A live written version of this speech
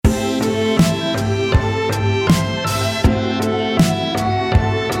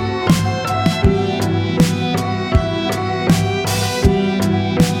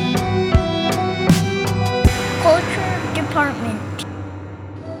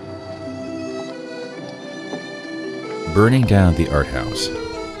Burning Down the Art House,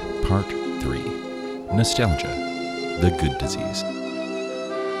 Part 3, Nostalgia, the Good Disease.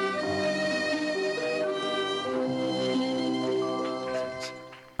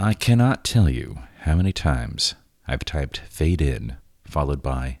 I cannot tell you how many times I've typed fade in, followed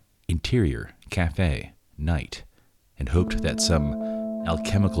by interior, cafe, night, and hoped that some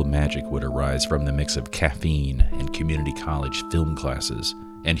alchemical magic would arise from the mix of caffeine and community college film classes,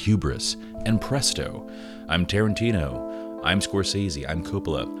 and hubris, and presto, I'm Tarantino, I'm Scorsese, I'm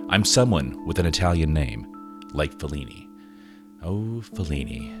Coppola, I'm someone with an Italian name, like Fellini. Oh,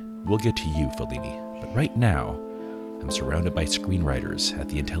 Fellini. We'll get to you, Fellini. But right now, I'm surrounded by screenwriters at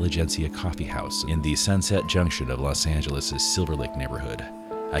the Intelligentsia Coffee House in the Sunset Junction of Los Angeles' Silver Lake neighborhood.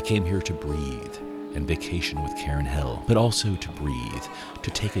 I came here to breathe and vacation with Karen Hill, but also to breathe, to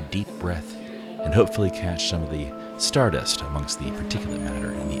take a deep breath, and hopefully catch some of the stardust amongst the particulate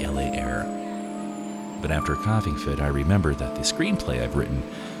matter in the LA air. But after a coughing fit, I remembered that the screenplay I've written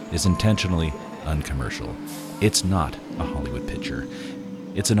is intentionally uncommercial. It's not a Hollywood picture.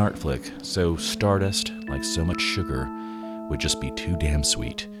 It's an art flick, so stardust, like so much sugar, would just be too damn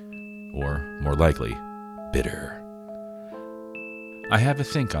sweet. Or, more likely, bitter. I have a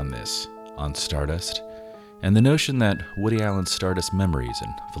think on this, on Stardust, and the notion that Woody Allen's Stardust Memories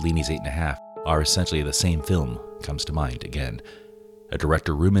and Fellini's 8.5 are essentially the same film comes to mind again. A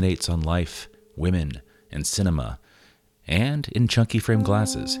director ruminates on life, women, and cinema, and in chunky frame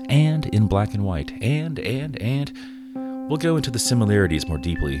glasses, and in black and white, and. We'll go into the similarities more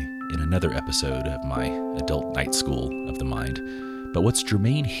deeply in another episode of my adult night school of the mind, but what's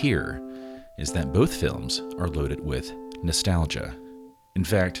germane here is that both films are loaded with nostalgia. In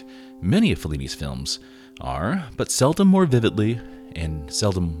fact, many of Fellini's films are, but seldom more vividly and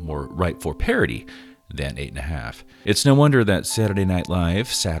seldom more ripe for parody than 8.5. It's no wonder that Saturday Night Live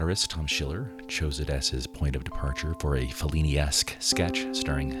satirist Tom Schiller chose it as his point of departure for a Fellini-esque sketch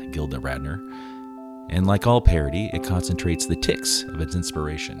starring Gilda Radner. And like all parody, it concentrates the tics of its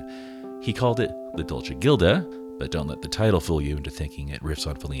inspiration. He called it La Dolce Gilda, but don't let the title fool you into thinking it riffs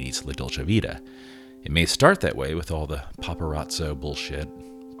on Fellini's La Dolce Vita. It may start that way with all the paparazzo bullshit,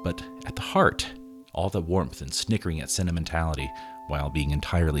 but at the heart, all the warmth and snickering at sentimentality while being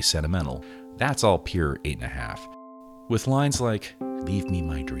entirely sentimental, that's all pure 8.5. With lines like, "Leave me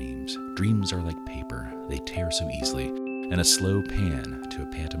my dreams, dreams are like paper, they tear so easily," and a slow pan to a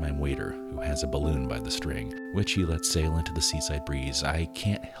pantomime waiter who has a balloon by the string, which he lets sail into the seaside breeze, I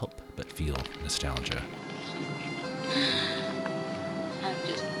can't help but feel nostalgia. I'm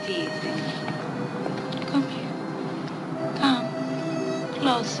just teasing. Come here. Come.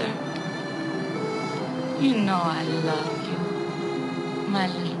 Closer. You know I love you, my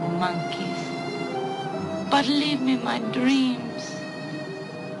little monkeys. But leave me my dreams.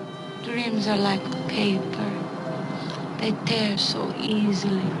 Dreams are like paper. They tear so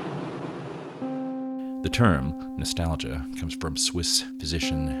easily. The term nostalgia comes from Swiss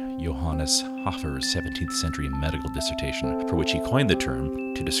physician Johannes Hofer's 17th century medical dissertation, for which he coined the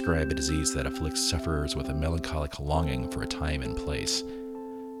term to describe a disease that afflicts sufferers with a melancholic longing for a time and place.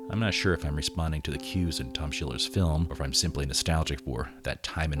 I'm not sure if I'm responding to the cues in Tom Schiller's film, or if I'm simply nostalgic for that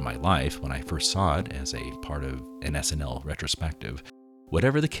time in my life when I first saw it as a part of an SNL retrospective.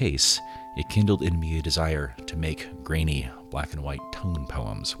 Whatever the case, it kindled in me a desire to make grainy, black and white tone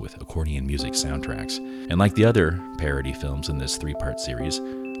poems with accordion music soundtracks. And like the other parody films in this 3-part series,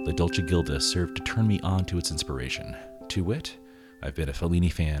 La Dolce Gilda served to turn me on to its inspiration. To wit, I've been a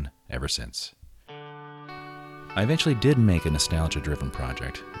Fellini fan ever since. I eventually did make a nostalgia-driven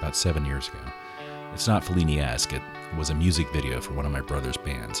project about 7 years ago. It's not Fellini-esque, it was a music video for one of my brother's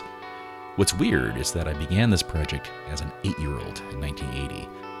bands. What's weird is that I began this project as an 8-year-old in 1980.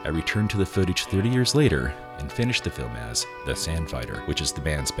 I returned to the footage 30 years later and finished the film as The Sandfighter, which is the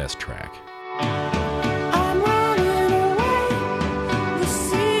band's best track. I'm running away, the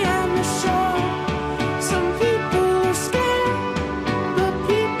sea and the shore. Some people are scared, but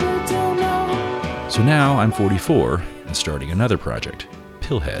people don't know. So now I'm 44 and starting another project,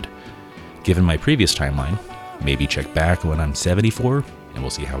 Pillhead. Given my previous timeline, maybe check back when I'm 74 and we'll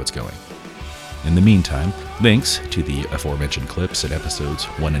see how it's going. In the meantime, links to the aforementioned clips and episodes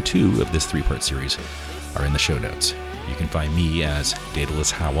 1 and 2 of this 3-part series are in the show notes. You can find me as Daedalus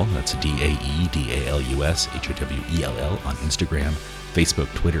Howell, that's Daedalus Howell on Instagram,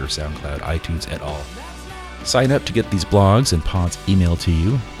 Facebook, Twitter, SoundCloud, iTunes, et al. Sign up to get these blogs and pods emailed to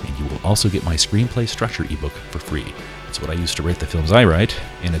you, and you will also get my screenplay structure ebook for free. It's what I use to write the films I write,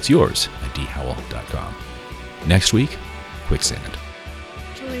 and it's yours at dhowell.com. Next week, Quicksand.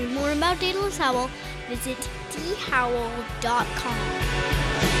 To learn more about Daedalus Howell, visit dhowell.com.